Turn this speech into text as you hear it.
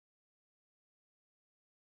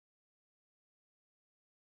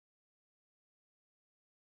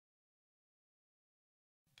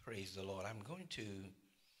Praise the Lord. I'm going to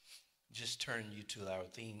just turn you to our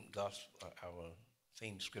theme gospel, our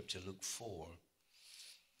theme scripture, Luke 4.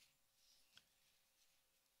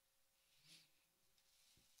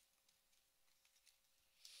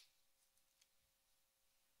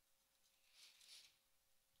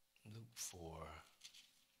 Luke 4.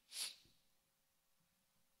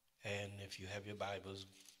 And if you have your Bibles,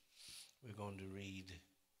 we're going to read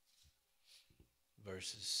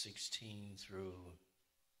verses 16 through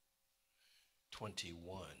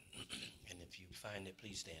 21. And if you find it,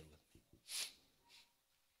 please stand with me.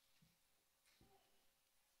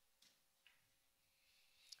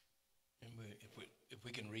 And if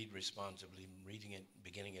we can read responsibly, reading it,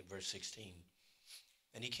 beginning at verse 16.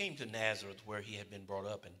 And he came to Nazareth, where he had been brought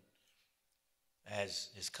up, and as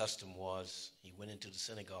his custom was, he went into the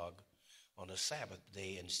synagogue on the Sabbath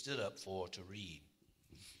day and stood up to read.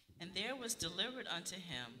 And there was delivered unto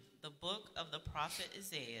him the book of the prophet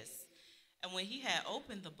Isaiah. And when he had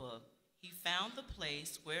opened the book, he found the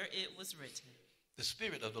place where it was written, The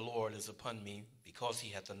Spirit of the Lord is upon me, because he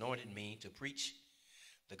hath anointed me to preach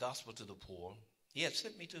the gospel to the poor. He hath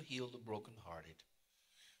sent me to heal the brokenhearted,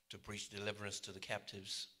 to preach deliverance to the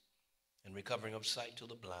captives, and recovering of sight to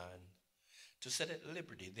the blind, to set at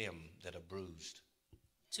liberty them that are bruised,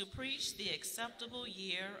 to preach the acceptable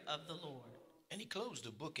year of the Lord. And he closed the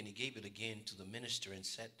book, and he gave it again to the minister, and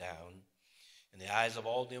sat down. And the eyes of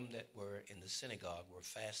all them that were in the synagogue were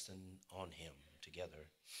fastened on him together.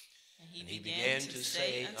 And he began to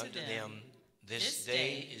say unto them, This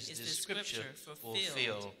day is this scripture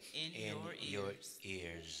fulfilled in your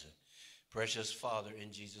ears. Precious Father,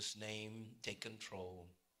 in Jesus' name, take control.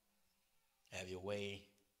 Have your way.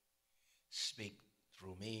 Speak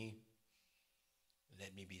through me.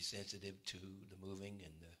 Let me be sensitive to the moving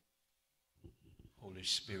and the Holy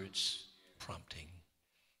Spirit's prompting.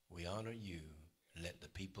 We honor you. Let the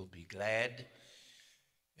people be glad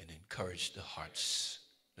and encourage the hearts.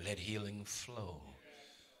 Let healing flow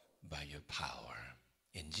by your power.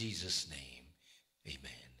 In Jesus' name,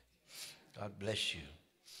 amen. God bless you.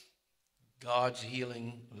 God's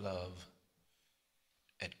healing love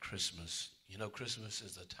at Christmas. You know, Christmas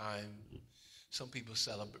is a time, some people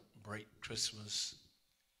celebrate Christmas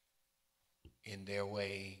in their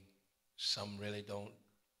way. Some really don't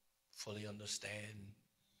fully understand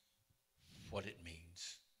what it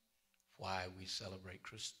means, why we celebrate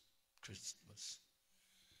Christmas.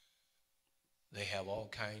 They have all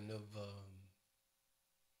kind of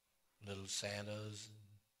little Santas, and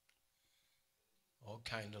all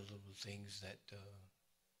kind of little things that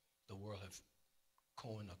the world have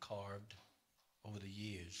coined or carved over the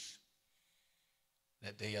years,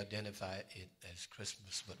 that they identify it as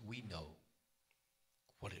Christmas, but we know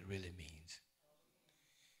what it really means.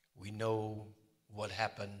 We know what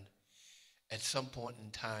happened at some point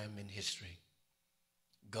in time in history.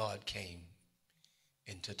 God came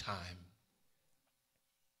into time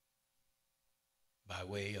by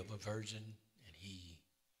way of a virgin, and he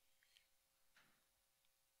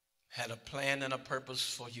had a plan and a purpose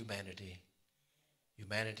for humanity.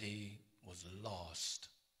 Humanity was lost,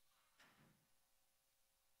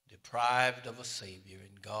 deprived of a Savior,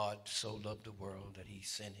 and God so loved the world that he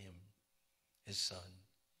sent him, his Son,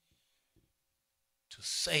 to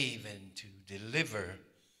save and to deliver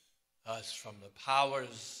us from the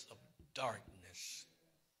powers of darkness,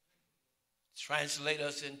 translate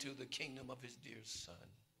us into the kingdom of his dear Son,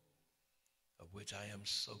 of which I am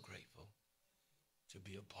so grateful to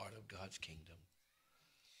be a part of God's kingdom.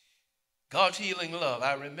 God's healing love.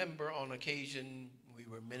 I remember on occasion we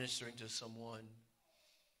were ministering to someone,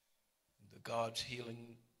 the God's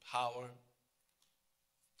healing power,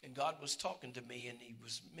 and God was talking to me, and he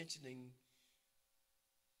was mentioning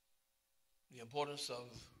the importance of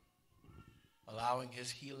allowing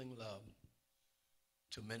his healing love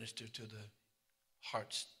to minister to the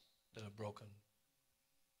hearts that are broken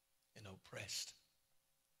and oppressed.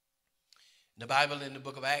 The Bible in the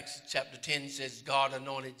book of Acts chapter 10 says God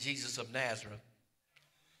anointed Jesus of Nazareth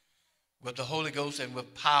with the Holy Ghost and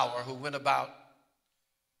with power, who went about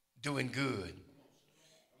doing good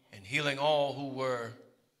and healing all who were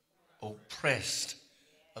oppressed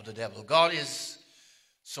of the devil. God is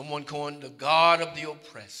someone called the God of the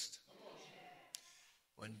oppressed.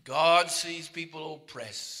 When God sees people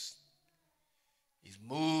oppressed, he's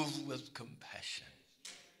moved with compassion.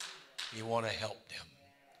 He wants to help them.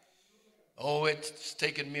 Oh, it's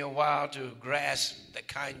taken me a while to grasp the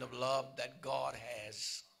kind of love that God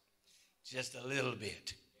has. Just a little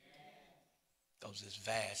bit. Because it's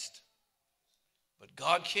vast. But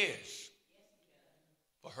God cares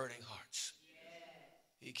for hurting hearts.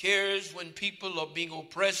 He cares when people are being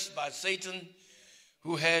oppressed by Satan,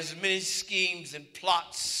 who has many schemes and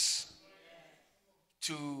plots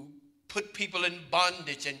to put people in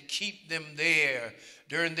bondage and keep them there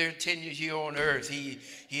during their tenure here on earth. He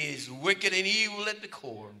is wicked and evil at the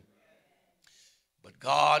core. But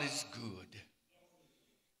God is good.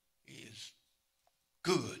 He is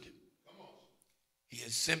good. He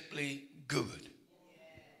is simply good.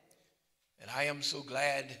 And I am so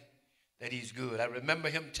glad that he's good. I remember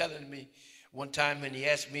him telling me one time when he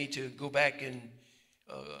asked me to go back and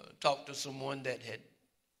talk to someone that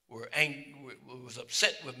was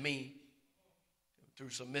upset with me through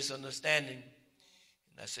some misunderstanding.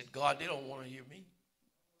 And I said, God, they don't want to hear me.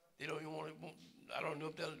 They don't even want to, I don't know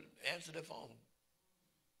if they'll answer their phone.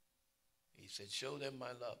 He said, show them my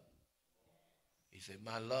love. He said,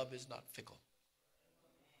 my love is not fickle.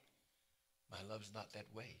 My love is not that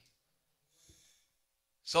way.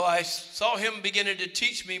 So I saw him beginning to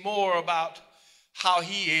teach me more about how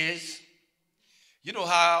he is. You know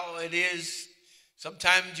how it is.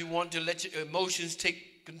 Sometimes you want to let your emotions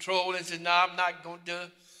take control and say, no, I'm not going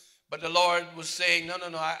to. But the Lord was saying, no,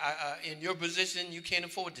 I, in your position, you can't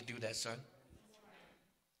afford to do that, son.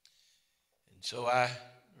 And so I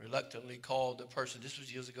reluctantly called the person, this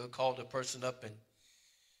was years ago, called the person up, and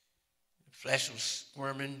the flesh was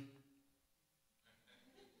squirming.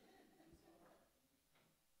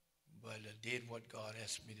 But I did what God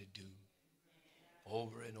asked me to do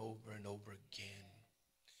over and over and over again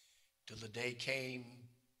till the day came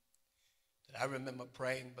that I remember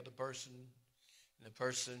praying for the person, and the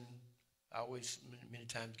person, I always many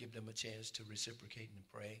times give them a chance to reciprocate and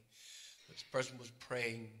pray. But this person was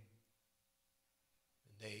praying,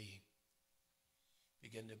 and they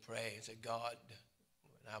began to pray and said, God,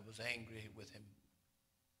 when I was angry with him,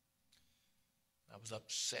 I was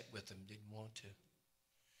upset with him, didn't want to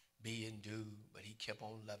be and do, but he kept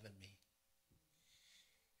on loving me.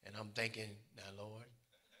 And I'm thinking, now, Lord,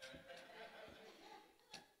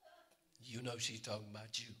 you know she's talking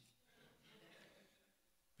about you.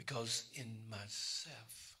 Because in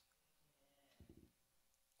myself,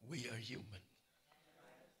 we are human.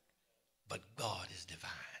 But God is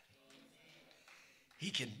divine.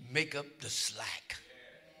 He can make up the slack.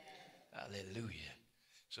 Hallelujah.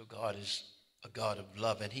 So God is a God of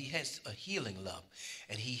love, and he has a healing love,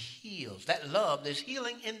 and he heals. That love, there's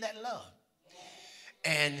healing in that love.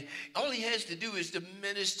 And all he has to do is to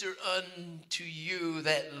minister unto you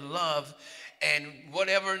that love, and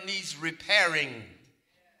whatever needs repairing.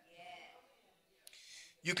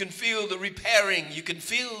 You can feel the repairing. You can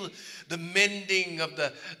feel the mending of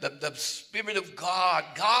the Spirit of God.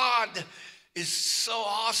 God is so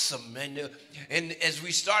awesome. And as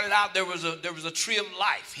we started out, there was a tree of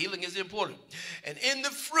life. Healing is important. And in the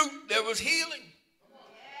fruit, there was healing.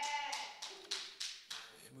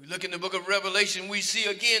 We look in the book of Revelation, we see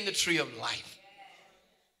again the tree of life.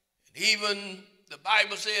 And even the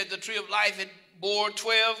Bible said the tree of life, it bore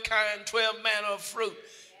 12 manner of fruit.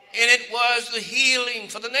 And it was the healing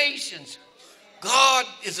for the nations. God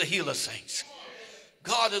is a healer, saints.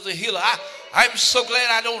 God is a healer. I'm so glad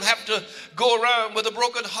I don't have to go around with a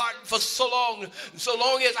broken heart for so long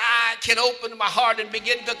as I can open my heart and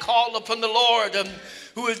begin to call upon the Lord,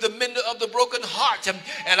 who is the mender of the broken heart.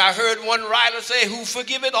 And I heard one writer say, who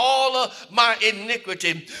forgiveth all of my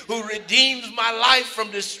iniquity, who redeems my life from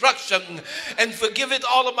destruction, and forgiveth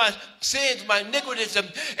all of my sins, my iniquities.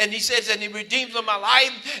 And he says, and he redeems my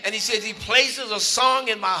life. And he says, he places a song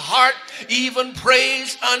in my heart, even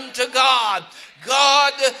praise unto God.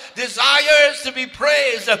 God desires to be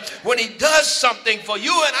praised when he does something for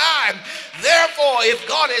you and I. Therefore, if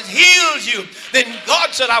God has healed you, then God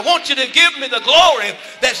said, I want you to give me the glory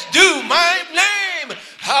that's due my name.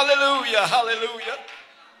 Hallelujah, hallelujah.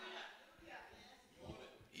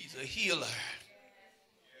 He's a healer.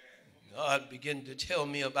 God began to tell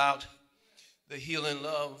me about the healing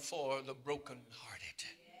love for the brokenhearted.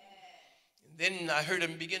 And then I heard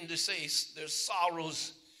him begin to say, there's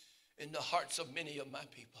sorrows in the hearts of many of my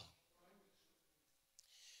people.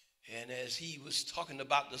 And as he was talking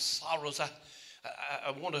about the sorrows,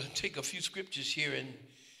 I want to take a few scriptures here,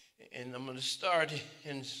 and I'm going to start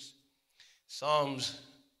in Psalms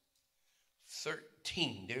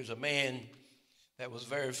 13. There's a man that was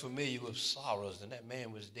very familiar with sorrows, and that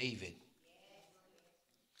man was David.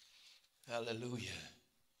 Hallelujah.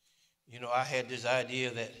 You know, I had this idea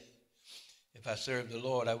that if I served the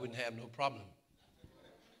Lord, I wouldn't have no problem.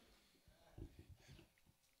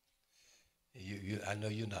 I know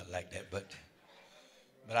you're not like that, but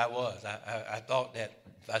I was. I thought that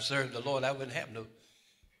if I served the Lord, I wouldn't have no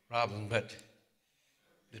problem. But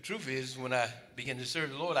the truth is, when I began to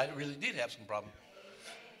serve the Lord, I really did have some problems.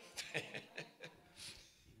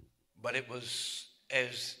 But it was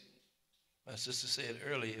as my sister said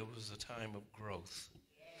earlier, it was a time of growth.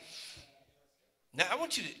 Now, I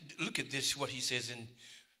want you to look at this, what he says in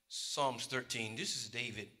Psalms 13. This is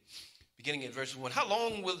David, beginning at verse 1. How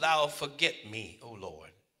long wilt thou forget me, O Lord?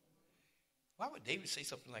 Why would David say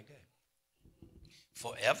something like that?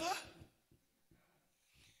 Forever?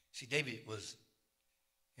 See, David was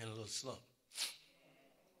in a little slump.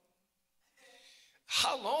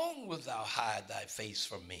 How long wilt thou hide thy face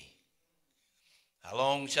from me? How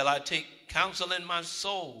long shall I take counsel in my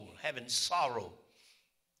soul, having sorrow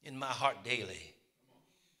in my heart daily?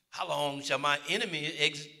 How long shall my enemy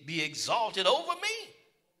be exalted over me?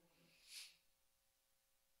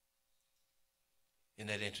 Isn't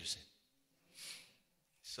that interesting?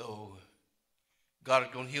 So God is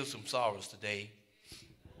going to heal some sorrows today.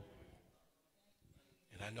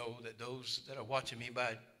 And I know that those that are watching me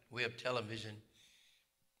by way of television,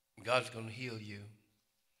 God's going to heal you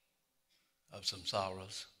of some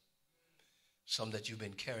sorrows, some that you've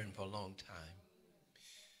been carrying for a long time.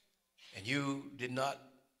 And you did not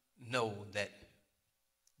know that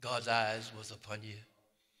God's eyes was upon you.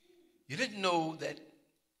 You didn't know that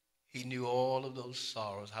he knew all of those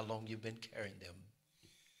sorrows, how long you've been carrying them.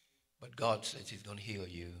 But God says he's going to heal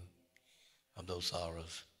you of those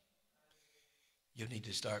sorrows. You need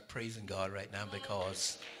to start praising God right now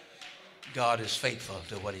because God is faithful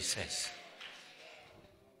to what he says.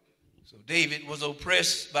 So David was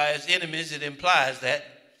oppressed by his enemies. It implies that.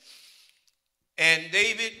 And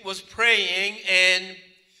David was praying, and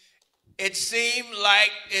it seemed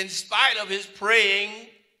like in spite of his praying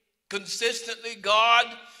consistently, God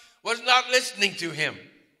was not listening to him.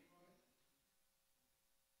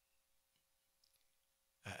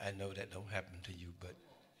 I know that don't happen to you, but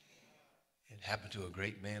it happened to a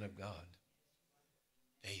great man of God,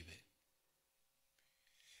 David.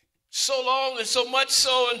 So long and so much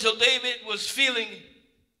so until David was feeling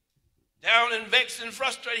down and vexed and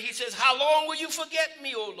frustrated. He says, how long will you forget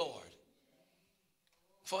me, O Lord?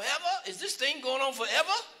 Forever? Is this thing going on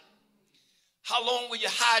forever? How long will you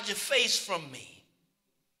hide your face from me?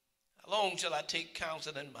 How long shall I take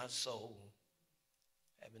counsel in my soul,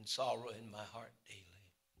 having sorrow in my heart daily?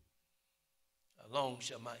 How long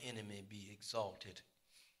shall my enemy be exalted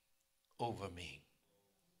over me?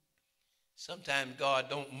 Sometimes God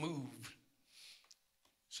don't move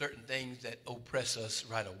certain things that oppress us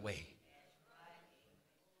right away.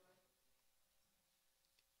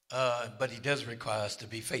 But he does require us to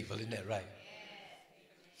be faithful, isn't that right?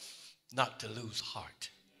 Not to lose heart,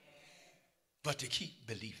 but to keep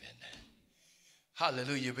believing.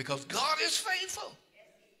 Hallelujah, because God is faithful.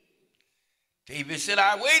 David said,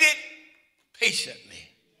 I waited patiently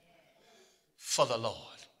for the Lord,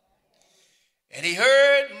 and he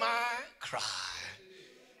heard my cry,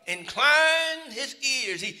 inclined his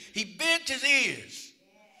ears. He bent his ears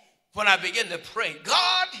when I began to pray.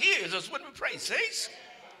 God hears us when we pray, saints.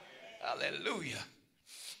 Hallelujah.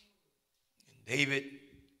 And David,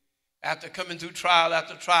 after coming through trial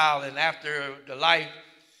after trial, and after the life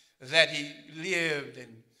that he lived,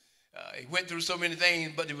 and he went through so many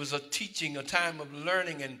things, but it was a teaching, a time of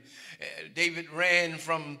learning. And David ran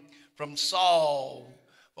from Saul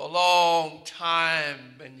for a long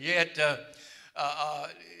time, and yet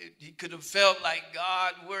he could have felt like,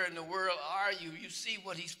 God, where in the world are you? You see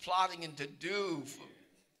what he's plotting and to do.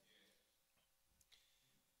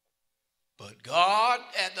 But God,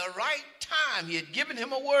 at the right time, he had given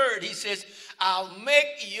him a word. He says, I'll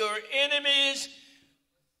make your enemies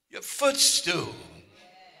your footstool.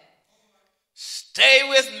 Stay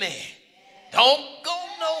with me. Don't go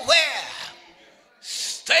nowhere.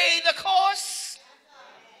 Stay the course,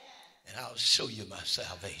 and I'll show you my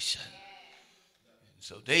salvation. And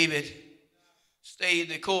so David stayed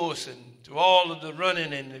the course, and through all of the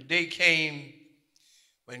running, and the day came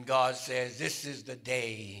when God says, this is the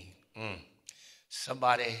day.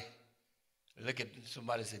 Somebody, look at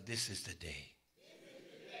somebody and say, this is the day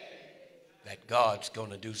that God's going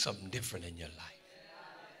to do something different in your life.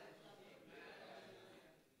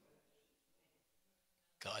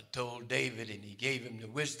 God told David, and he gave him the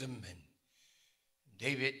wisdom, and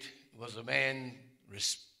David was a man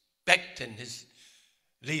respecting his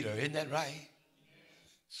leader. Isn't that right?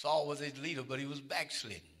 Saul was his leader, but he was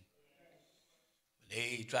backslidden.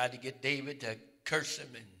 They tried to get David to curse him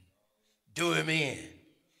and do him in.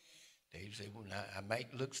 David said, well, now, I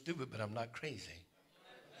might look stupid, but I'm not crazy.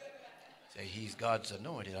 Say, he's God's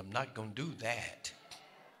anointed. I'm not going to do that.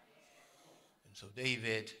 And so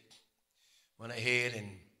David went ahead,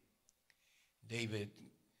 and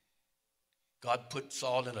God put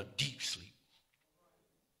Saul in a deep sleep.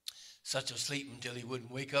 Such a sleep until he wouldn't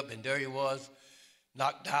wake up, and there he was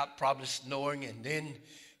knocked out, probably snoring, and then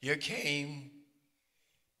here came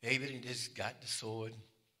David and just got the sword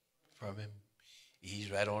from him. He's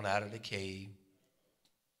right on out of the cave.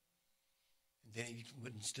 And then he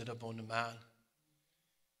went and stood up on the mount.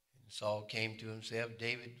 And Saul came to himself,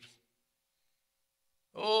 David,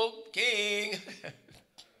 "Oh, king."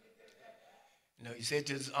 He said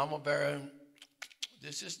to his armor bearer,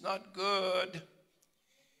 "This is not good.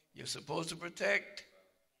 You're supposed to protect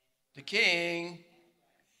the king.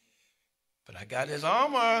 But I got his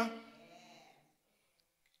armor."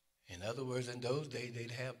 In other words, in those days,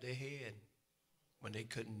 they'd have their head when they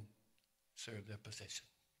couldn't serve their possession.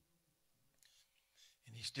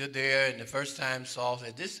 And he stood there, and the first time Saul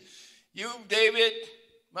said, "This, you, David,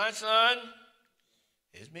 my son,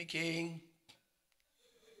 is me, king."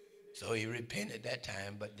 So he repented that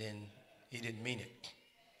time, but then he didn't mean it.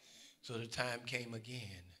 So the time came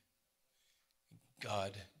again.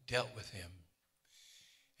 God dealt with him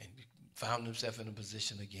and found himself in a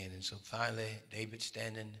position again. And so finally, David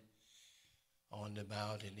standing on the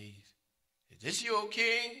mount, and he said, "Is this you, O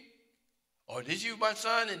king? Or is this you, my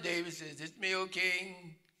son?" And David says, "This me, O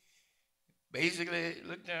king." Basically,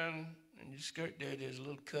 look down in your skirt there. There's a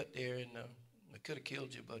little cut there, and I could have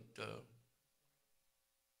killed you, but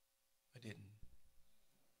I didn't.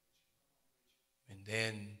 And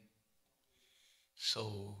then,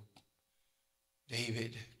 so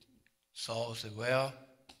Saul said, "Well,"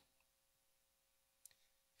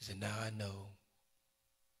 he said, "now I know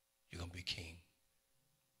you're going to be king.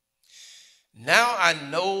 Now I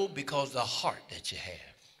know because of the heart that you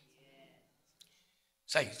have."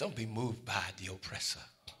 Saints, don't be moved by the oppressor.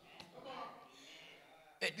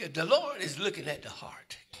 The Lord is looking at the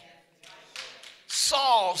heart.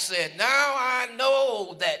 Saul said, "Now I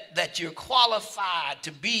know that you're qualified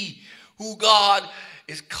to be who God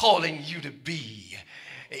is calling you to be."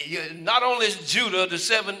 Not only is Judah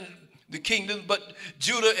the kingdom, but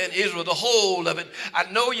Judah and Israel, the whole of it. I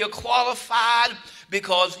know you're qualified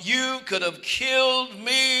because you could have killed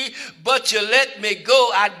me, but you let me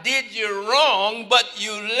go. I did you wrong, but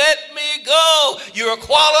you let me go. You're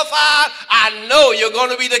qualified. I know you're going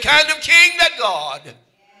to be the kind of king that God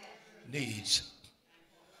needs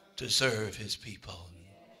to serve his people.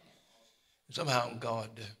 Somehow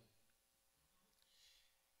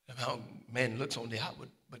man looks on the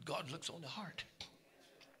outward, but God looks on the heart.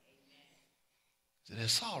 So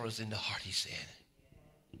there's sorrows in the heart, he said.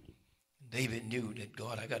 David knew that,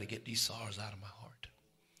 God, I got to get these sorrows out of my heart.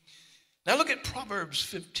 Now look at Proverbs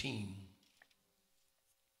 15.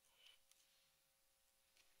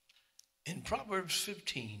 In Proverbs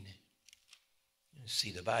 15, you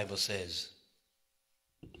see the Bible says,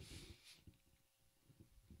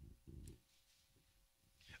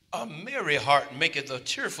 "A merry heart maketh a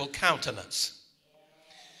cheerful countenance,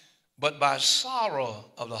 but by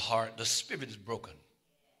sorrow of the heart the spirit is broken."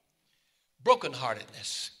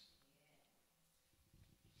 Brokenheartedness.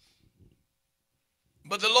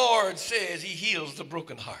 But the Lord says he heals the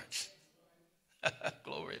broken hearts.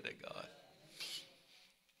 Glory to God.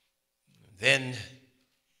 Then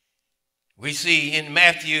we see in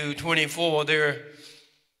Matthew 24 there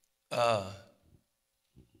are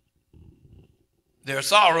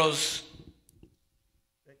sorrows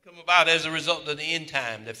that come about as a result of the end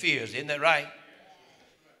time, the fears. Isn't that right?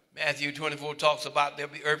 Matthew 24 talks about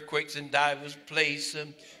there'll be earthquakes in divers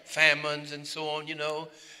places, famines and so on,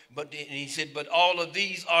 But he said, but all of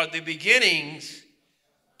these are the beginnings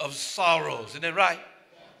of sorrows. Isn't that right?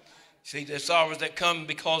 See, there's sorrows that come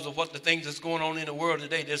because of what the things that's going on in the world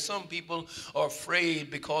today. There's some people are afraid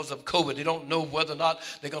because of COVID. They don't know whether or not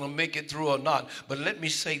they're going to make it through or not. But let me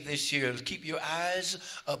say this year, keep your eyes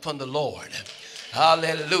upon the Lord.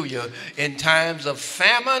 Hallelujah. In times of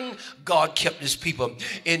famine, God kept his people.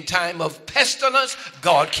 In time of pestilence,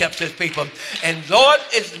 God kept his people. And Lord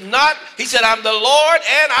is not, he said, "I'm the Lord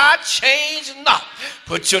and I change not."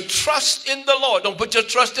 Put your trust in the Lord. Don't put your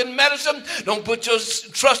trust in medicine. Don't put your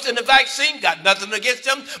trust in the vaccine. Got nothing against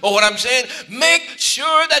them. But what I'm saying, make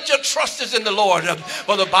sure that your trust is in the Lord.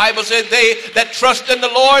 For the Bible said, "They that trust in the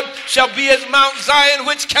Lord shall be as Mount Zion,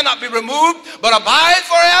 which cannot be removed, but abide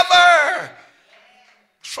forever."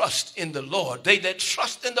 Trust in the Lord. They that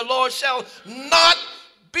trust in the Lord shall not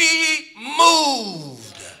be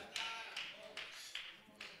moved.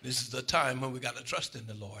 This is the time when we got to trust in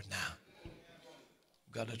the Lord now.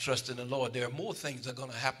 We've got to trust in the Lord. There are more things that are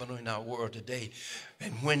going to happen in our world today.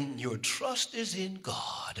 And when your trust is in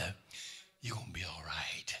God, you're going to be all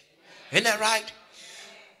right. Isn't that right?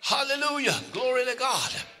 Hallelujah. Glory to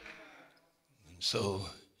God. And so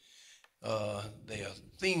there are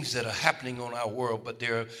things that are happening on our world, but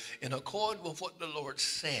they're in accord with what the Lord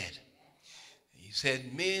said. He He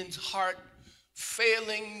said, men's heart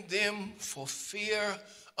failing them for fear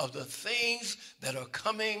of the things that are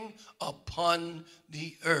coming upon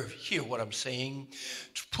the earth. Hear what I'm saying.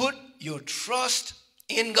 Put your trust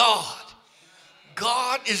in God.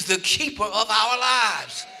 God is the keeper of our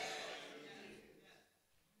lives.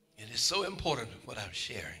 It is so important what I'm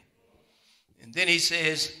sharing. And then he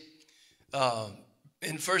says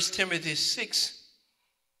in 1 Timothy 6,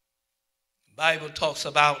 the Bible talks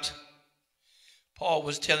about, Paul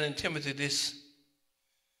was telling Timothy this.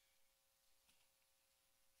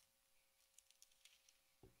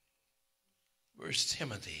 Where's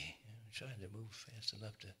Timothy? I'm trying to move fast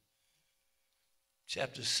enough to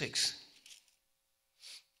chapter 6.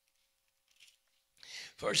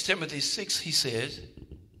 1 Timothy 6, he says,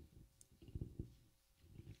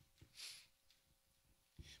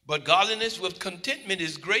 but godliness with contentment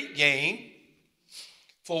is great gain,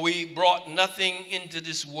 for we brought nothing into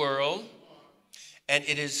this world, and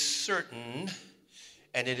it is certain,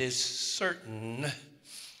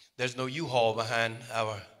 there's no U-Haul behind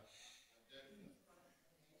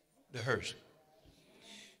the hearse.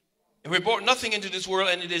 And we brought nothing into this world,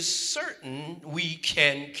 and it is certain we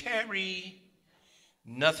can carry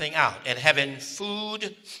nothing out. And having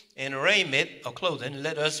food and raiment or clothing,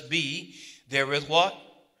 let us be therewith what?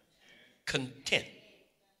 Content.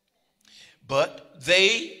 But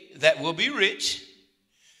they that will be rich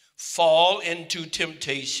fall into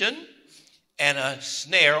temptation and a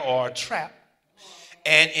snare or a trap,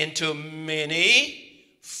 and into many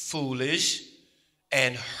foolish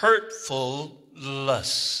and hurtful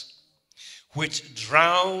lusts, which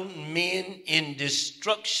drown men in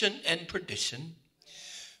destruction and perdition,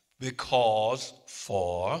 because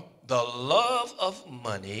for the love of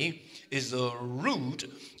money is the root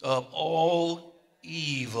of all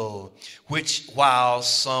evil, which while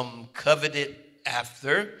some coveted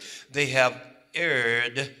after, they have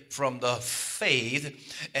erred from the faith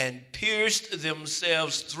and pierced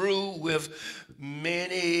themselves through with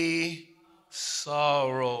many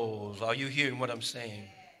sorrows. Are you hearing what I'm saying?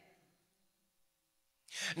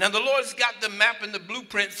 Now the Lord's got the map and the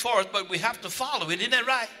blueprint for us, but we have to follow it. Isn't that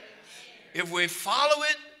right? If we follow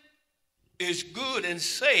it, it's good and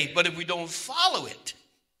safe. But if we don't follow it,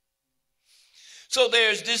 so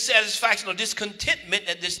there's dissatisfaction or discontentment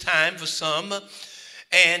at this time for some.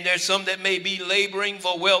 And there's some that may be laboring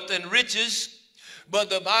for wealth and riches. But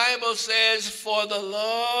the Bible says, for the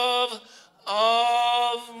love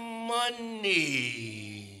of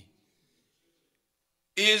money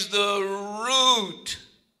is the root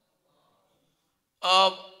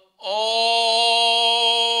of all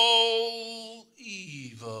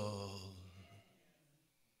evil,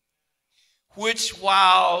 which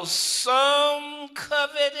while some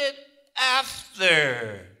coveted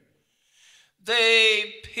after,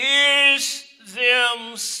 they pierce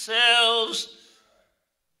themselves.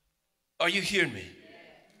 Are you hearing me?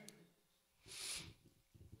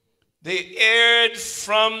 They erred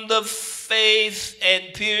from the faith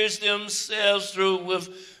and pierced themselves through with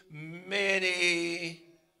many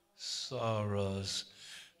sorrows.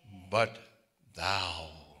 But thou,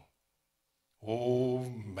 O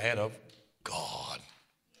man of God,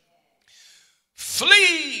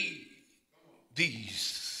 flee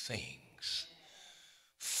these things.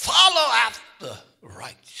 Follow after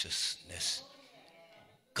righteousness,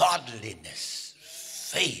 godliness,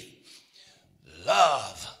 faith,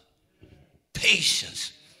 love,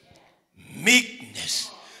 patience, meekness.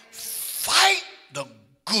 Fight the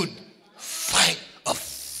good fight of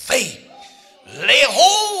faith. Lay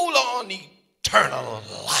hold on eternal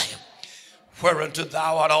life, whereunto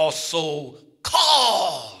thou art also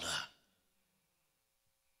called,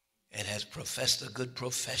 and has professed a good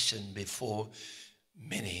profession before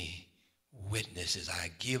many witnesses. I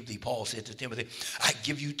give thee, Paul said to Timothy, I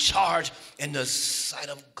give you charge in the sight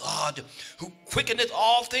of God, who quickeneth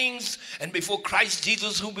all things, and before Christ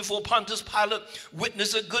Jesus, who before Pontius Pilate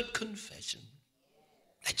witnessed a good confession,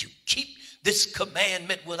 that you keep this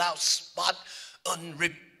commandment without spot,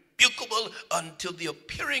 unrebukable, until the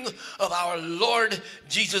appearing of our Lord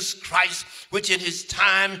Jesus Christ, which in his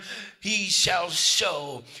time he shall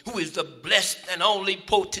show, who is the blessed and only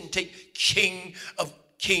potentate, King of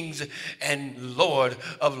kings and Lord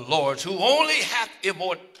of lords, who only hath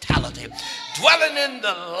immortality, dwelling in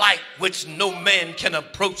the light which no man can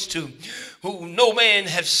approach to, who no man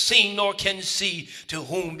has seen nor can see, to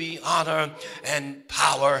whom be honor and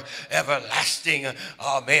power everlasting.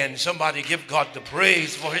 Amen. Somebody give God the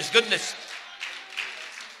praise for his goodness.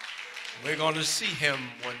 We're going to see him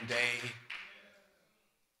one day.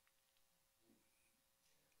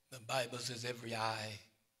 The Bible says every eye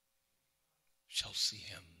shall see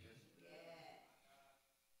him.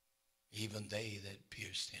 even they that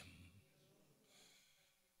pierced him.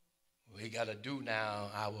 We got to do now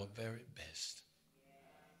our very best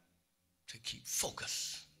to keep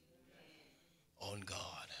focus on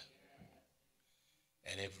God.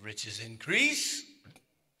 And if riches increase,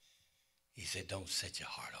 he said, don't set your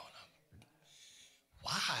heart on them.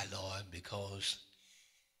 Why, Lord? Because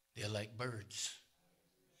they're like birds.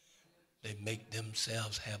 They make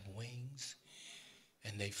themselves have wings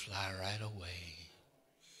and they fly right away.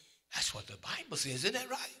 That's what the Bible says. Isn't that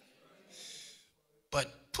right?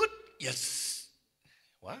 But put your...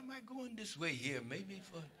 Why am I going this way here? Maybe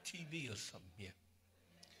for TV or something here.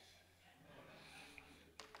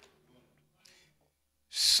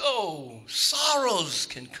 So sorrows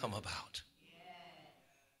can come about.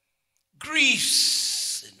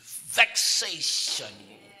 Griefs and vexation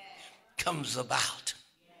comes about.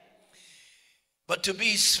 But to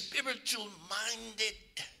be spiritual minded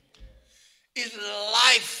is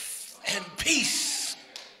life and peace.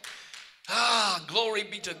 Glory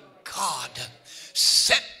be to God.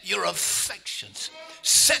 Set your affections,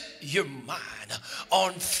 set your mind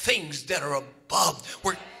on things that are above,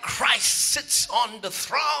 where Christ sits on the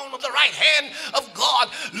throne of the right hand of God.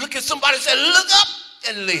 Look at somebody and say, look up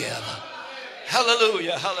and live.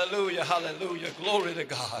 Hallelujah, hallelujah, hallelujah. Glory to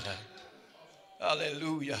God.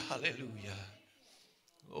 Hallelujah, hallelujah.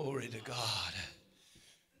 Glory to God.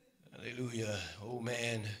 Hallelujah. Oh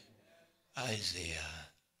man, Isaiah.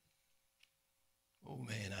 Oh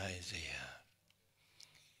man, Isaiah.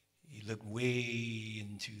 He looked way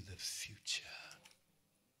into the future.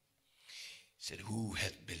 He said, who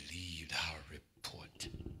hath believed our report?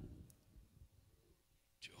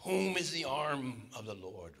 To whom is the arm of the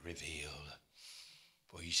Lord revealed?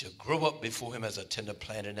 For he shall grow up before him as a tender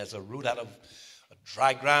plant and as a root out of a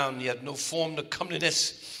dry ground. He hath no form to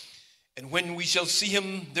comeliness. And when we shall see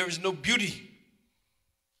him, there is no beauty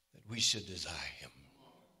that we should desire him.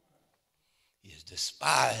 He is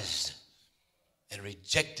despised and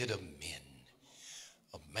rejected of men,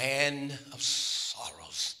 a man of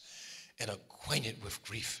sorrows and acquainted with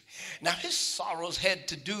grief. Now his sorrows had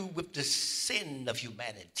to do with the sin of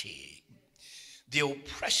humanity, the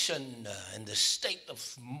oppression and the state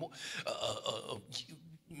of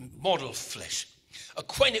mortal flesh.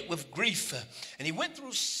 Acquainted with grief, and he went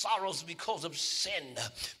through sorrows because of sin,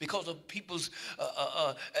 because of people's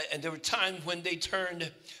and there were times when they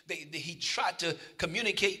turned, he tried to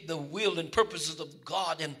communicate the will and purposes of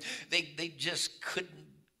God, and they just couldn't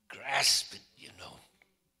grasp it, you know.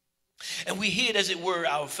 And we hid, as it were,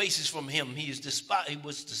 our faces from him. He was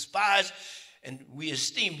despised, and we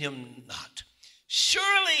esteemed him not.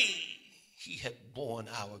 Surely he had borne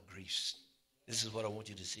our griefs. This is what I want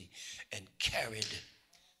you to see. And carried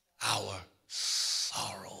our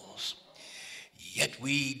sorrows. Yet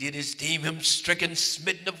we did esteem him stricken,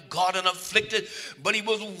 smitten of God, and afflicted. But he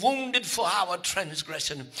was wounded for our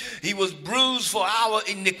transgression. He was bruised for our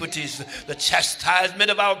iniquities. The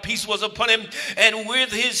chastisement of our peace was upon him. And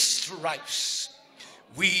with his stripes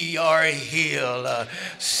we are healed.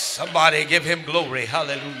 Somebody give him glory.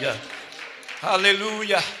 Hallelujah.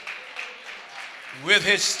 Hallelujah. With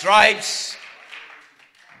his stripes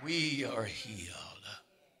we are healed.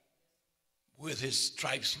 With his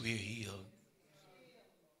stripes we are healed.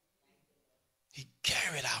 He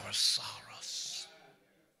carried our sorrows.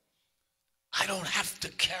 I don't have to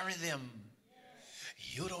carry them.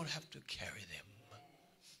 You don't have to carry them.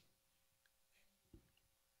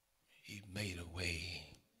 He made a way.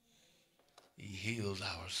 He healed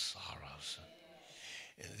our sorrows.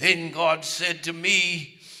 And then God said to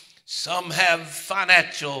me, some have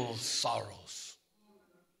financial sorrows.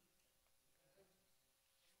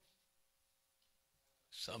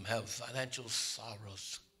 Some have financial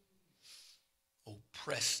sorrows,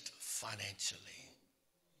 oppressed financially.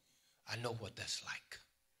 I know what that's like.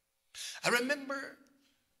 I remember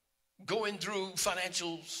going through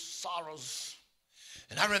financial sorrows,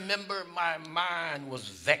 and I remember my mind was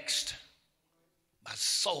vexed. My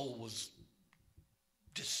soul was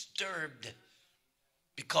disturbed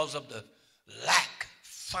because of the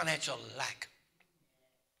financial lack.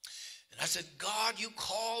 And I said, God, you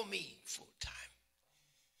called me full time.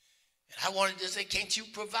 And I wanted to say, can't you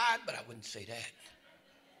provide? But I wouldn't say that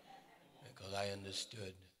because I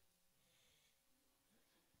understood.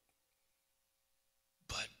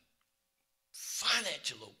 But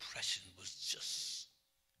financial oppression was just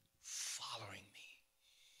following me.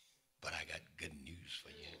 But I got good news for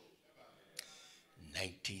you.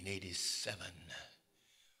 1987,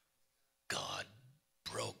 God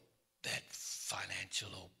broke that financial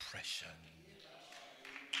oppression.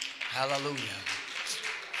 Hallelujah.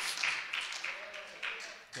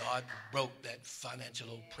 God broke that financial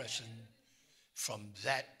oppression. From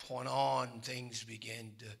that point on, things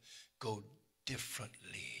began to go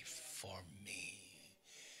differently for me.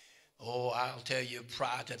 Oh, I'll tell you,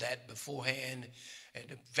 prior to that, beforehand, and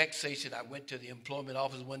the vexation, I went to the employment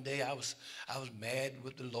office one day. I was mad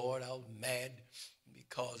with the Lord. I was mad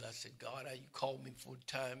because I said, God, you called me for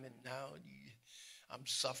time, and now I'm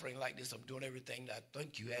suffering like this. I'm doing everything that I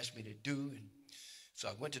think you asked me to do. And so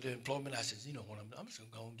I went to the employment. I said, you know what, I'm just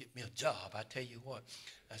going to get me a job. I tell you what.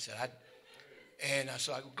 I said,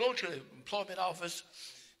 so I go to the employment office.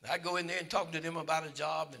 And I go in there and talk to them about a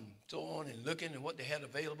job and so on and looking at what they had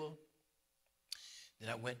available. Then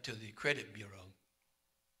I went to the credit bureau.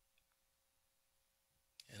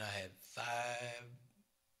 And I had 5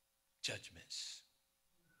 judgments.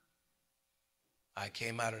 I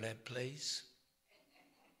came out of that place.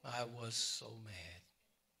 I was so mad.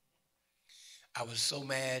 I was so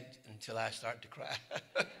mad until I started to cry.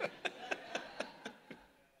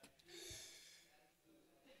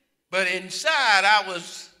 But inside, I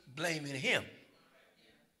was blaming him.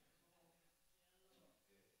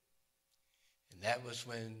 And that was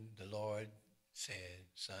when the Lord said,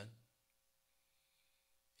 son,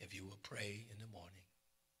 if you will pray in the morning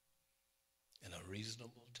in a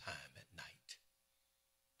reasonable time at night,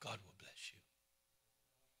 God will bless you.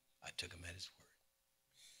 I took him at his word.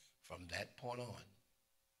 From that point on,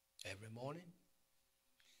 every morning,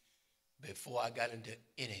 before I got into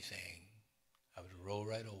anything, I would roll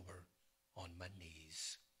right over on my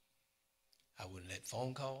knees. I wouldn't let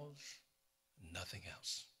phone calls, nothing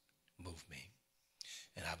else, move me.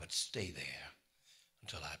 And I would stay there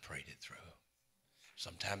until I prayed it through.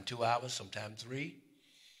 Sometime 2 hours, sometime 3,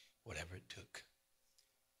 whatever it took.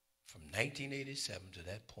 From 1987 to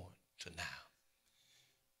that point to now,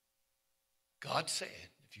 God said,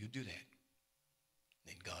 if you do that,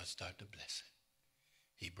 then God started to bless it.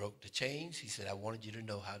 He broke the chains. He said, I wanted you to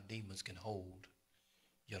know how demons can hold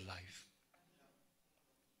your life.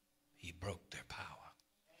 He broke their power.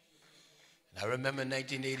 And I remember in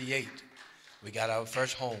 1988, we got our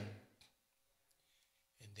first home.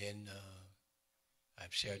 And then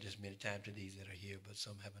I've shared this many times to these that are here, but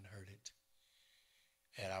some haven't heard it.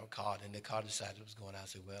 Had our car, and the car decided it was going out. I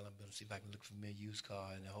said, well, I'm going to see if I can look for me a used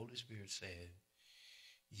car. And the Holy Spirit said,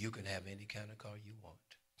 you can have any kind of car you want.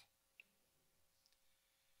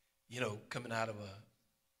 You know, coming out of a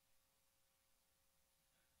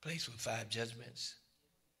place with 5 judgments,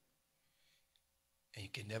 and you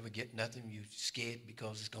can never get nothing, you're scared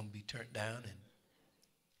because it's going to be turned down, and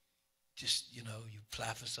just, you know, you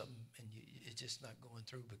apply for something, and it's just not going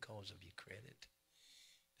through because of your credit.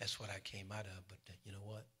 That's what I came out of, but you know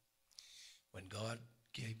what? When God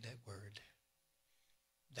gave that word,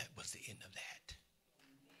 that was the end of that.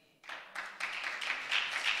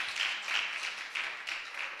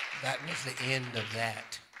 That was the end of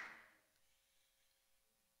that.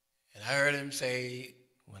 And I heard him say,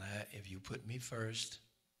 if you put me first,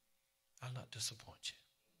 I'll not disappoint you.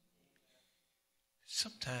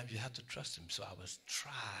 Sometimes you have to trust him. So I was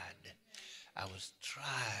tried.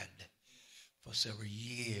 For several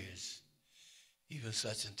years, even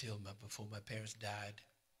such until before my parents died.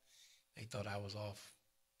 They thought I was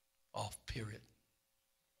off period.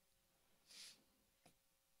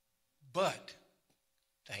 But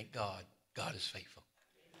thank God, God is faithful.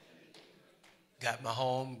 Got my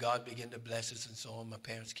home, God began to bless us and so on. My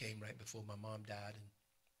parents came right before my mom died, and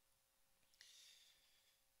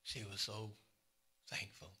she was so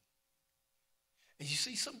thankful. And you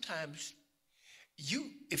see, sometimes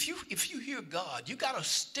if you hear God, you got to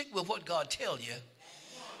stick with what God tells you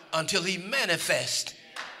until he manifests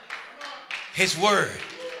his word.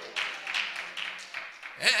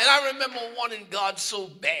 And I remember wanting God so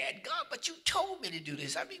bad. God, but you told me to do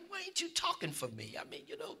this. I mean, why ain't you talking for me? I mean,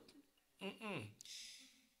 you know,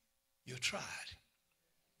 you tried.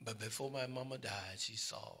 But before my mama died, she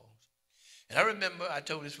saw. And I remember, I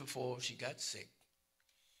told this before, she got sick.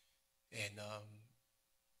 And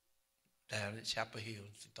down at Chapel Hill,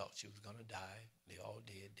 she thought she was going to die. They all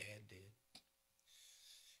did. Dad did.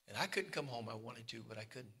 And I couldn't come home. I wanted to, but I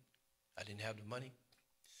couldn't. I didn't have the money.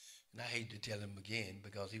 And I hate to tell him again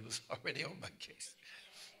because he was already on my case.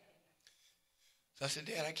 So I said,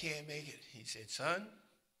 Dad, I can't make it. He said, son,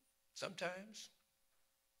 sometimes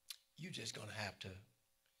you're just going to have to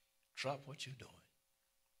drop what you're doing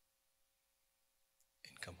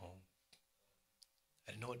and come home.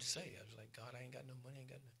 I didn't know what to say. I was like, God, I ain't got no money. I ain't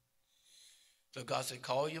got nothing. So God said,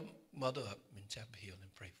 call your mother up in Chapel Hill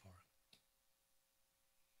and pray for her.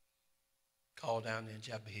 Called down there in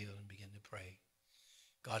Chapel Hill and began to pray.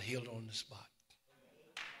 God healed her on the spot.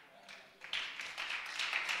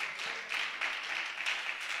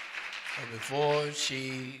 And before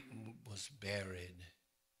she was buried,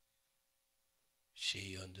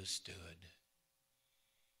 she understood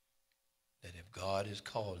that if God is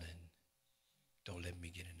calling, don't let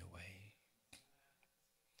me get in the way.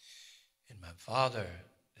 And my father,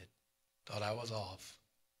 that thought I was off,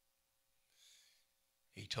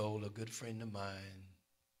 he told a good friend of mine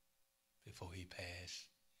before he passed,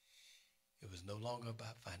 it was no longer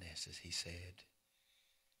about finances. He said,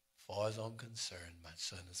 as far as I'm concerned, my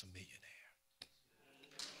son is a millionaire.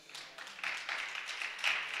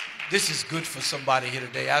 This is good for somebody here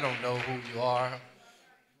today. I don't know who you are,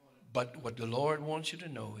 but what the Lord wants you to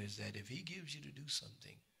know is that if he gives you to do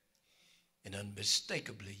something, and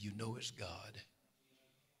unmistakably you know it's God,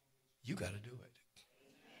 you got to do it.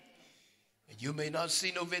 And you may not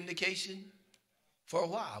see no vindication for a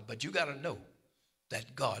while, but you got to know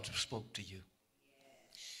that God spoke to you.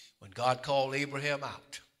 When God called Abraham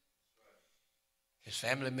out, his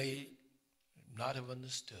family may not have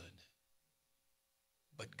understood,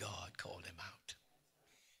 but God called him out,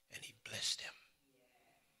 and he blessed him.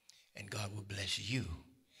 And God will bless you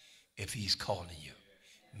if he's calling you.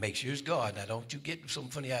 Make sure it's God. Now, don't you get some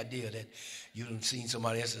funny idea that you done seen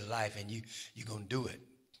somebody else's life and you're going to do it.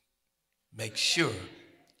 Make sure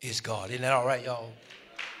it's God. Isn't that all right, y'all?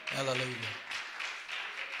 Hallelujah.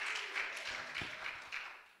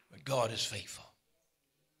 But God is faithful.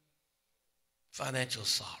 Financial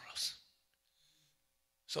sorrows.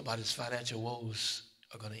 Somebody's financial woes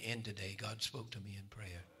are going to end today. God spoke to me in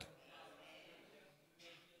prayer.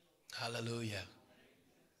 Hallelujah.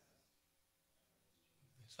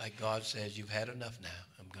 It's like God says, you've had enough now.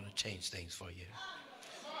 I'm going to change things for you.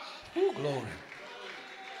 Ooh, glory.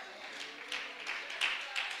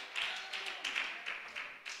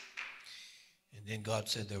 And then God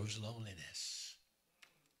said there was loneliness.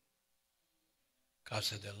 God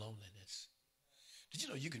said there's loneliness. Did you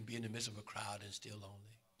know you can be in the midst of a crowd and still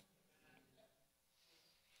lonely?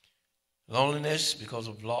 Loneliness because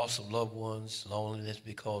of loss of loved ones. Loneliness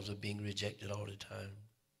because of being rejected all the time.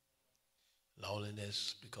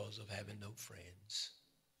 Loneliness because of having no friends.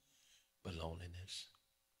 But loneliness.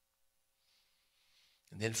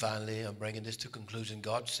 And then finally, I'm bringing this to conclusion.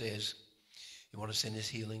 God says he wants to send his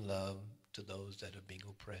healing love to those that are being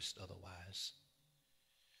oppressed otherwise.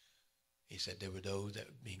 He said there were those that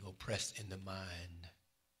were being oppressed in the mind.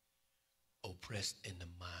 Oppressed in the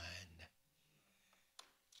mind.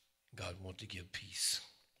 God wants to give peace.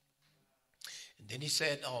 And then he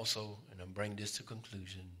said also, and I'm bringing this to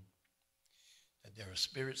conclusion, that there are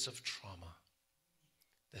spirits of trauma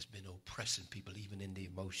that's been oppressing people, even in the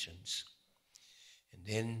emotions. And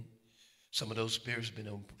then some of those spirits have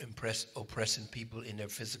been oppressing people in their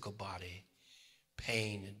physical body.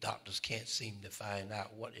 Pain, and doctors can't seem to find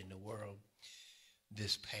out what in the world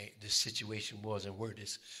this pain, this situation was and where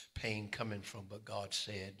this pain coming from. But God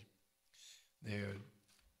said there are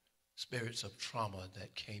spirits of trauma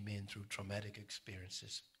that came in through traumatic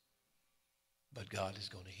experiences. But God is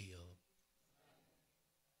going to heal.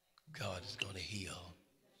 God is going to heal.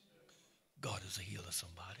 God is a healer,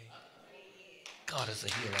 somebody. God is a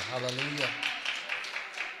healer. Hallelujah.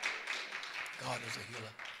 God is a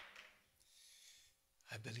healer.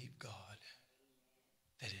 I believe God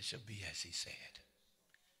that it shall be as he said.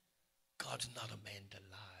 God's not a man to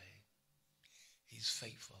lie. He's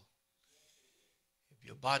faithful. If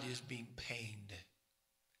your body is being pained,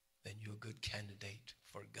 then you're a good candidate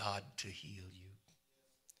for God to heal you.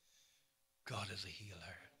 God is a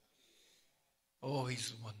healer. Oh,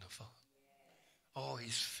 he's wonderful. Oh,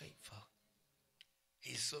 he's faithful.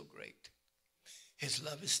 He's so great. His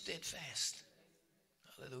love is steadfast.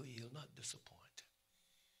 Hallelujah. He'll not disappoint.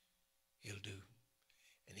 He'll do.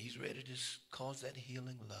 And he's ready to cause that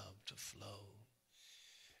healing love to flow.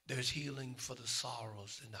 There's healing for the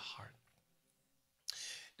sorrows in the heart.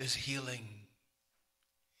 There's healing,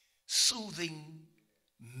 soothing,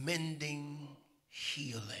 mending,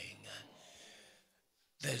 healing.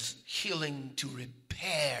 There's healing to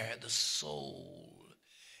repair the soul.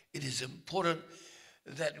 It is important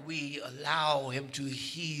that we allow him to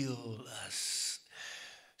heal us.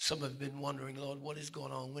 Some have been wondering, Lord, what is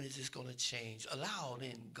going on? When is this going to change? Allow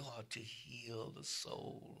then God to heal the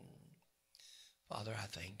soul. Father, I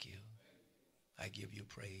thank you. I give you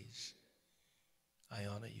praise. I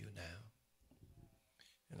honor you now.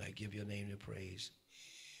 And I give your name the praise.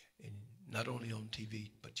 And not only on TV,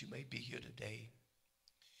 but you may be here today.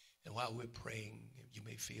 And while we're praying, you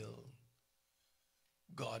may feel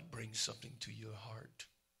God brings something to your heart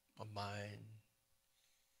or mind.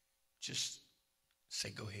 Just say,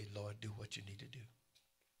 go ahead, Lord, do what you need to do.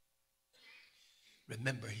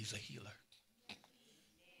 Remember, he's a healer.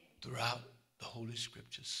 Throughout the Holy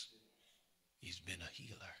Scriptures, He's been a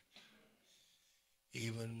healer.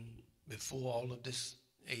 Even before all of this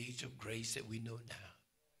age of grace that we know now,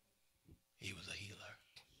 he was a healer.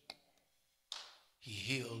 He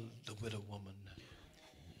healed the widow woman,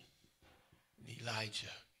 Elijah.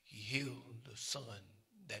 He healed the son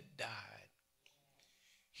that died.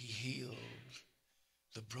 He healed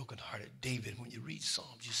the brokenhearted David. When you read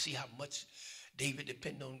Psalms, you see how much David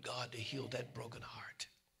depended on God to heal that broken heart.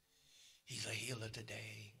 He's a healer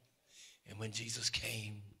today. And when Jesus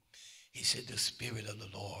came, he said, the Spirit of the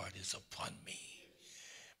Lord is upon me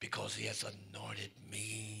because he has anointed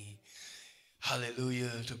me,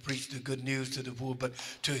 hallelujah, to preach the good news to the poor, but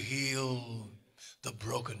to heal the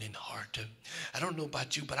broken in heart. I don't know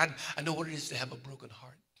about you, but I know what it is to have a broken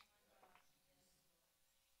heart.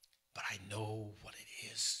 But I know what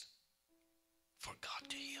it is for God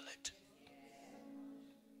to heal it.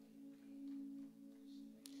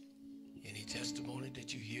 Any testimony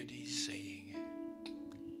that you hear these saying,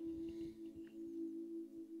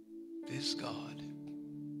 this God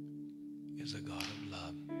is a God of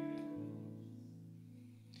love.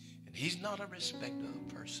 And he's not a respecter of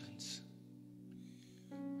persons.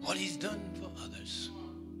 What he's done for others,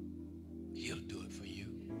 he'll do it for you.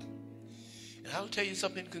 And I'll tell you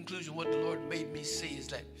something in conclusion. What the Lord made me see is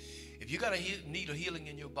that if you got a need of healing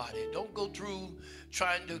in your body, don't go through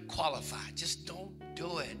trying to qualify. Just don't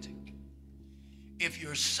do it. If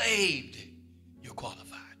you're saved, you're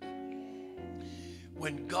qualified.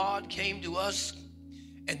 When God came to us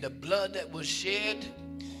and the blood that was shed,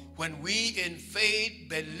 when we in faith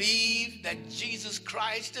believed that Jesus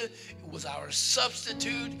Christ was our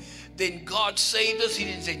substitute, then God saved us. He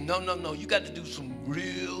didn't say, no, no, no, you got to do some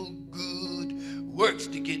real good works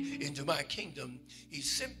to get into my kingdom. He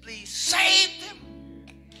simply saved them.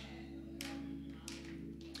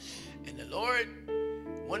 And the Lord,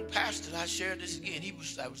 one pastor, I shared this again,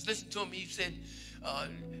 I was listening to him, he said,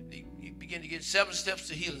 he began to get 7 steps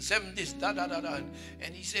to healing, 7 this, da, da, da, da.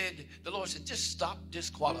 And he said, the Lord said, just stop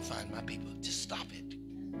disqualifying my people. Just stop it.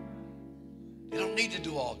 They don't need to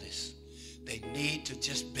do all this. They need to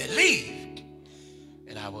just believe,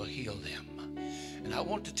 and I will heal them. And I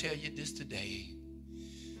want to tell you this today,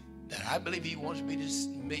 that I believe he wants me to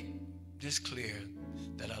make this clear,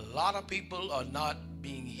 that a lot of people are not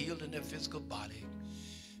being healed in their physical body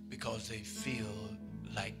because they feel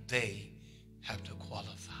like they have to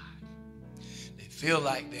qualify. They feel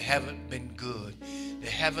like they haven't been good. They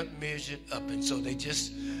haven't measured up. And so they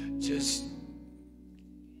just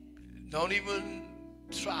don't even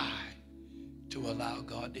try to allow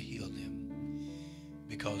God to heal them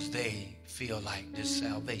because they feel like this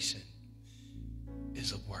salvation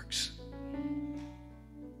is of works.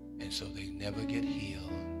 And so they never get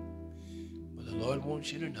healed. But the Lord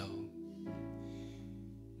wants you to know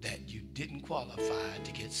that you didn't qualify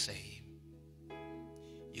to get saved.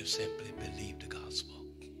 You simply believe the gospel.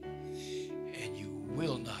 And you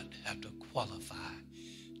will not have to qualify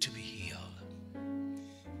to be healed.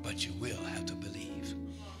 But you will have to believe.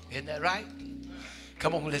 Isn't that right?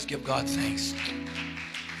 Come on, let's give God thanks.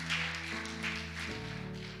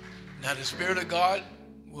 Now the Spirit of God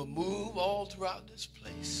will move all throughout this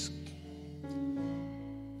place.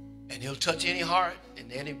 And he'll touch any heart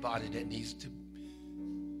and any body that needs to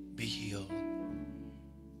be healed.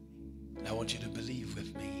 And I want you to believe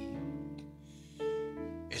with me.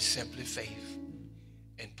 It's simply faith.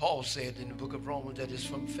 And Paul said in the book of Romans that it's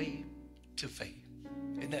from faith to faith.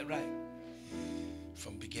 Isn't that right?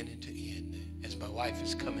 From beginning to end. As my wife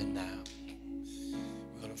is coming now,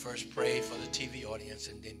 we're going to first pray for the TV audience,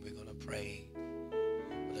 and then we're going to pray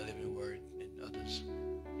for the living word and others.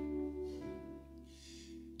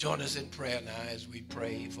 Join us in prayer now as we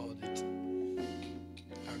pray for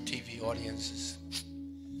our TV audiences.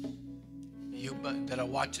 You that are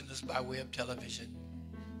watching us by way of television,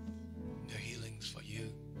 their healings for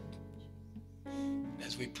you.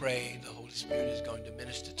 As we pray, the Holy Spirit is going to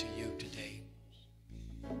minister to you today.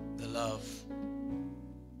 The love,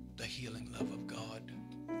 the healing love of God.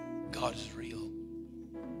 God is real.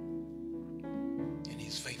 And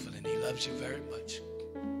he's faithful and he loves you very much.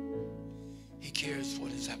 He cares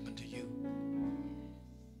what has happened to you.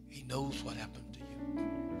 He knows what happened to you.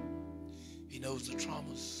 He knows the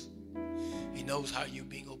traumas. He knows how you're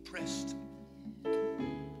being oppressed.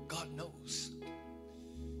 God knows.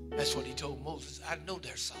 That's what he told Moses. I know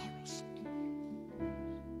their sorrows.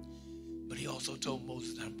 But he also told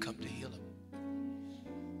Moses that I'm come to heal him.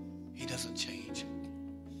 He doesn't change.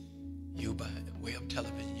 You, by way of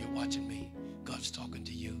television, you're watching me. God's talking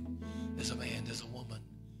to you. There's a man, there's a woman.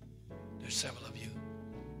 There's several of you.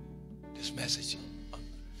 This message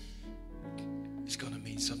is going to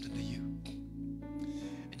mean something to you.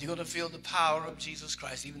 And And you're going to feel the power of Jesus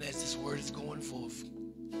Christ even as this word is going forth,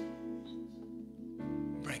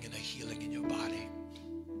 bringing a healing in your body.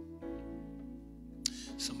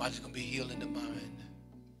 Somebody's going to be healed in the mind.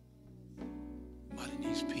 Somebody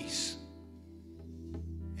needs peace.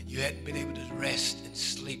 And you hadn't been able to rest and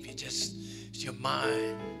sleep. It's your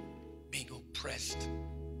mind being oppressed.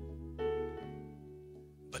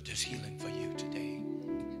 But there's healing for you today.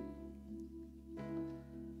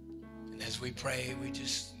 And as we pray, you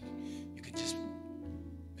can just,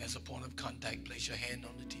 as a point of contact, place your hand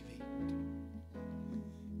on the TV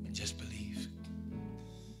and just believe.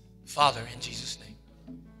 Father, in Jesus' name,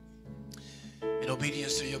 in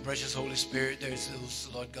obedience to your precious Holy Spirit, there's those,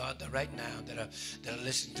 Lord God, that right now that are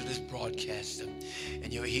listening to this broadcast,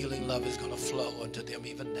 and your healing love is going to flow unto them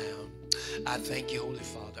even now. I thank you, Holy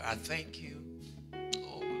Father. I thank you.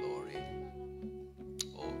 Oh, glory.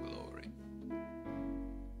 Oh, glory.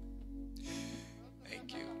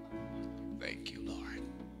 Thank you. Thank you, Lord.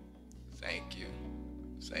 Thank you.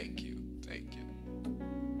 Thank you. Thank you.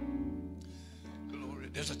 Glory.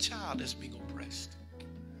 There's a child that's being oppressed.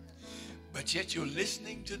 But yet you're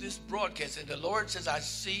listening to this broadcast, and the Lord says, I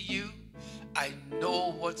see you. I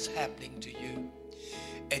know what's happening to you.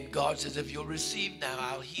 And God says, if you'll receive now,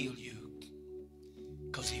 I'll heal you.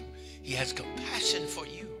 Because he has compassion for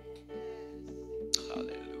you.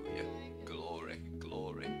 Hallelujah. Glory,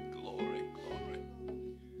 glory, glory, glory.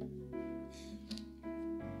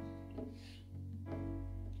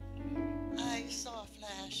 I saw a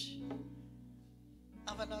flash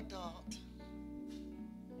of an adult.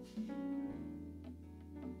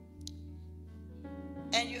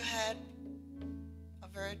 And you had a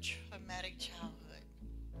very traumatic childhood.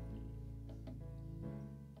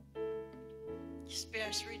 You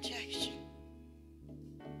experienced rejection.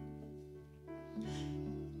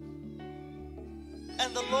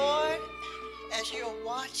 And the Lord, as you're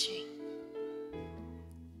watching,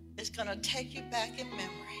 is going to take you back in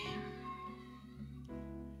memory.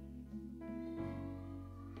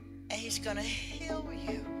 And he's going to heal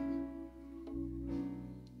you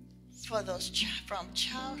for those from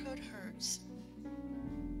childhood hurts.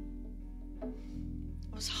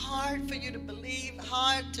 It was hard for you to believe,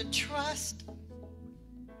 hard to trust.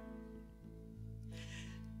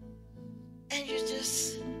 And you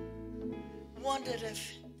just wondered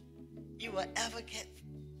if you would ever get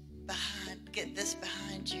this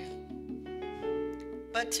behind you.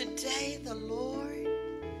 But today the Lord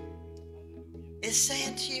is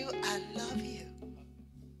saying to you, I love you.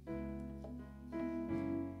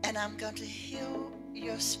 And I'm going to heal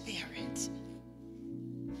your spirit.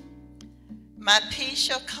 My peace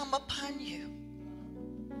shall come upon you.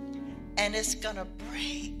 And it's going to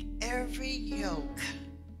break every yoke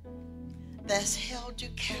that's held you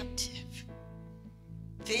captive.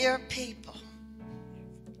 Fear of people.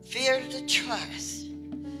 Fear to trust.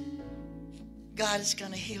 God is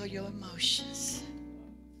going to heal your emotions.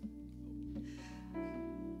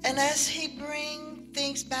 And as he brings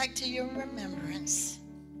things back to your remembrance,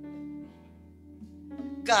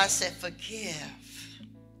 God said, forgive.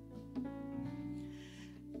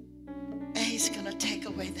 And he's going to take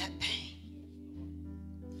away that pain.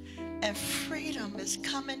 And freedom is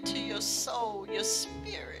coming to your soul, your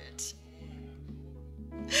spirit.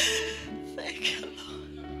 Thank you,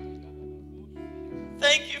 Lord.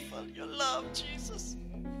 Thank you for your love, Jesus.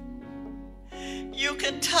 You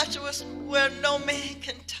can touch us where no man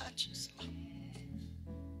can touch us.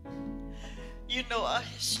 You know our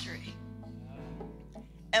history.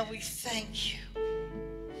 And we thank you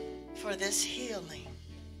for this healing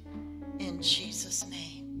in Jesus'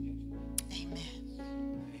 name. Amen.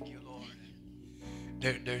 Thank you, Lord.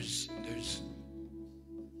 There's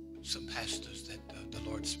some pastors that the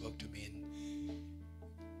Lord spoke to me, and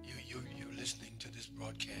you're listening to this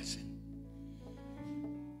broadcast,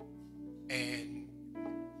 and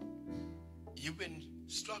you've been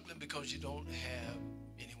struggling because you don't have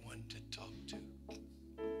anyone to talk to.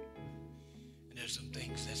 And there's some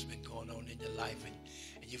things that's been going on in your life, and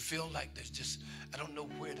you feel like there's just, I don't know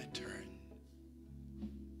where to turn.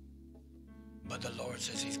 But the Lord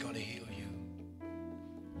says he's going to heal you.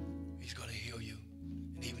 He's going to heal you.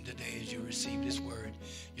 And even today, as you receive this word,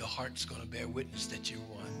 your heart's going to bear witness that you're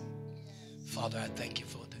one. Father, I thank you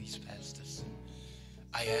for these pastors.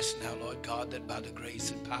 I ask now, Lord God, that by the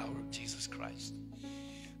grace and power of Jesus Christ,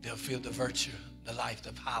 they'll feel the virtue, the life,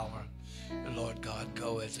 the power. And Lord God,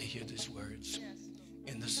 go as they hear these words.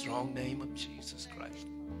 In the strong name of Jesus Christ.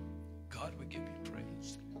 God, we give you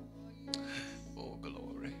praise.